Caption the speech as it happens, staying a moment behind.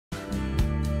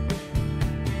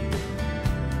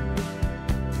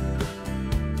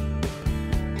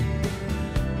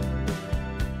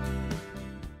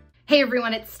Hey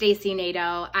everyone, it's Stacy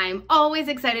Nadeau. I'm always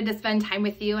excited to spend time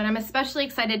with you, and I'm especially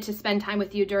excited to spend time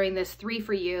with you during this 3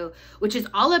 for You, which is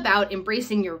all about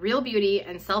embracing your real beauty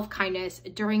and self-kindness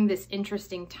during this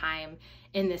interesting time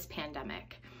in this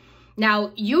pandemic.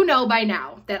 Now, you know by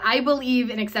now that I believe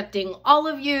in accepting all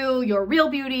of you, your real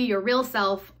beauty, your real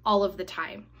self, all of the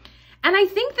time. And I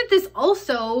think that this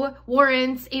also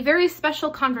warrants a very special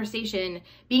conversation,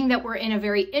 being that we're in a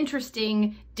very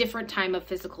interesting, different time of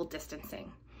physical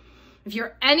distancing. If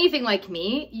you're anything like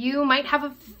me, you might have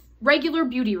a regular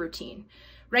beauty routine,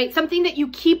 right? Something that you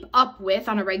keep up with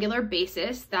on a regular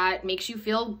basis that makes you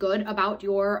feel good about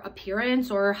your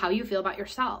appearance or how you feel about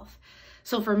yourself.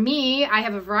 So for me, I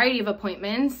have a variety of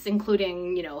appointments,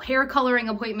 including, hair coloring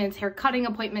appointments, hair cutting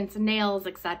appointments, nails,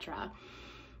 etc.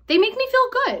 They make me feel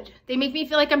good. They make me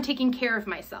feel like I'm taking care of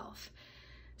myself.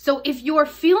 So if you're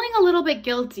feeling a little bit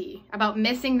guilty about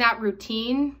missing that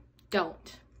routine,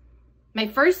 don't. My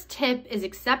first tip is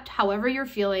accept however you're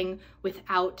feeling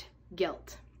without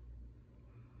guilt.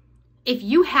 If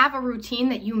you have a routine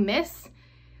that you miss,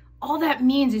 all that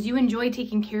means is you enjoy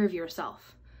taking care of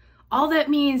yourself. All that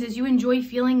means is you enjoy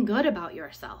feeling good about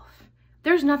yourself.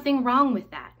 There's nothing wrong with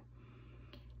that.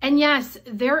 And yes,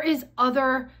 there is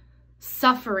other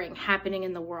suffering happening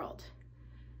in the world.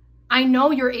 I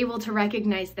know you're able to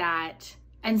recognize that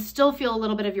and still feel a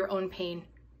little bit of your own pain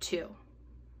too.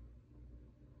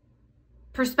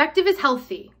 Perspective is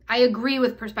healthy. I agree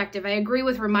with perspective. I agree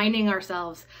with reminding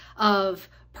ourselves of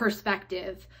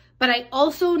perspective. But I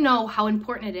also know how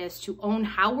important it is to own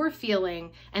how we're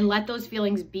feeling and let those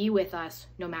feelings be with us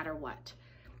no matter what.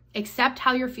 Accept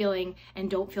how you're feeling and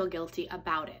don't feel guilty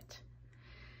about it.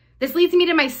 This leads me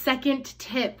to my second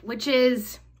tip, which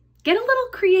is get a little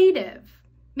creative.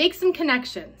 Make some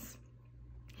connections.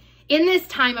 In this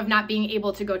time of not being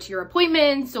able to go to your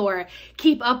appointments or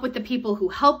keep up with the people who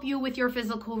help you with your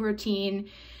physical routine,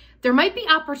 there might be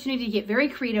opportunity to get very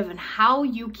creative in how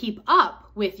you keep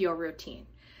up with your routine.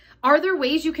 Are there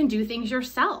ways you can do things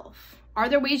yourself? Are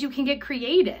there ways you can get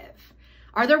creative?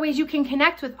 Are there ways you can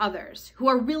connect with others who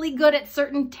are really good at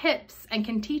certain tips and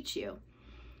can teach you?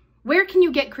 Where can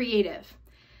you get creative?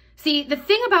 See, the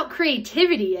thing about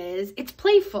creativity is it's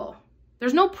playful.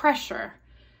 There's no pressure.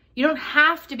 You don't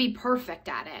have to be perfect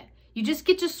at it. You just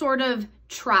get to sort of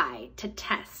try, to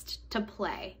test, to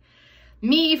play.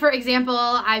 Me, for example,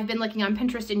 I've been looking on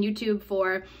Pinterest and YouTube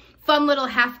for fun little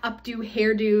half updo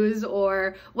hairdos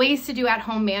or ways to do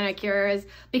at-home manicures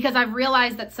because I've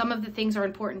realized that some of the things are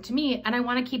important to me and I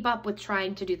want to keep up with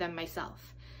trying to do them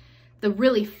myself. The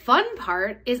really fun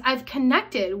part is I've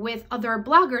connected with other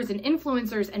bloggers and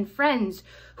influencers and friends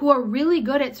who are really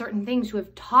good at certain things who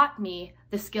have taught me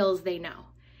the skills they know.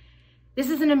 This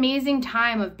is an amazing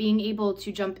time of being able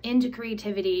to jump into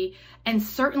creativity and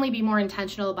certainly be more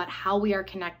intentional about how we are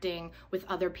connecting with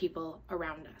other people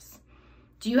around us.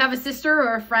 Do you have a sister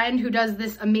or a friend who does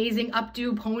this amazing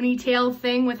updo ponytail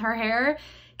thing with her hair?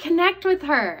 Connect with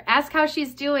her, ask how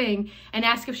she's doing, and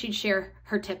ask if she'd share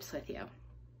her tips with you.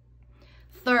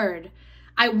 Third,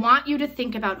 I want you to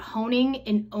think about honing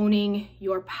and owning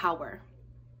your power.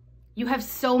 You have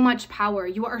so much power.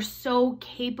 You are so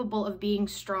capable of being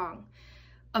strong,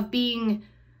 of being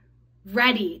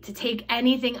ready to take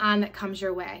anything on that comes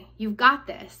your way. You've got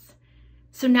this.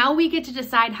 So now we get to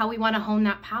decide how we want to hone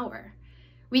that power.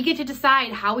 We get to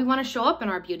decide how we want to show up in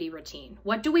our beauty routine.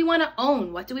 What do we want to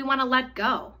own? What do we want to let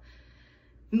go?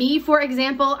 Me, for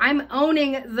example, I'm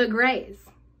owning the grays.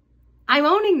 I'm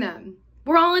owning them.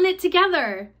 We're all in it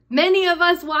together. Many of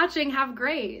us watching have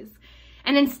grays.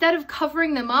 And instead of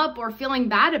covering them up or feeling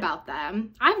bad about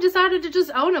them, I've decided to just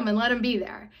own them and let them be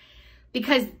there.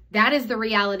 Because that is the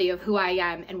reality of who I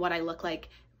am and what I look like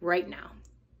right now.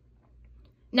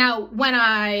 Now, when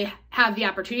I have the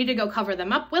opportunity to go cover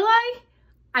them up, will I?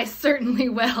 I certainly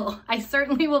will. I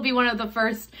certainly will be one of the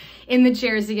first in the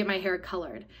chairs to get my hair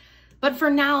colored. But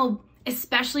for now,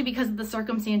 especially because of the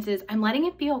circumstances, I'm letting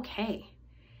it be okay.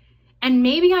 And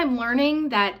maybe I'm learning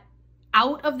that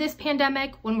out of this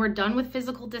pandemic, when we're done with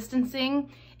physical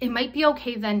distancing, it might be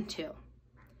okay then too.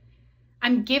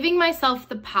 I'm giving myself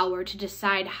the power to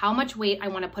decide how much weight I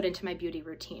want to put into my beauty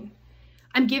routine.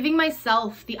 I'm giving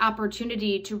myself the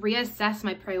opportunity to reassess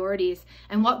my priorities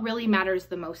and what really matters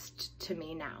the most to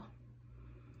me now.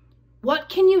 What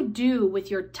can you do with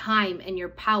your time and your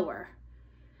power?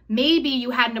 Maybe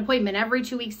you had an appointment every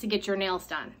 2 weeks to get your nails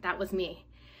done. That was me.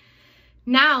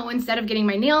 Now, instead of getting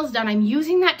my nails done, I'm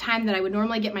using that time that I would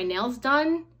normally get my nails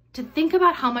done to think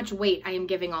about how much weight I am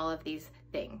giving all of these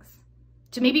things.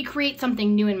 To maybe create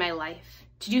something new in my life,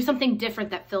 to do something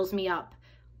different that fills me up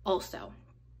also.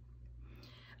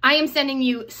 I am sending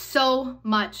you so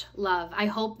much love. I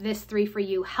hope this 3 for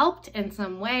you helped in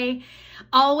some way.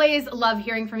 Always love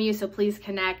hearing from you, so please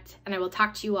connect, and I will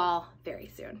talk to you all very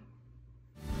soon.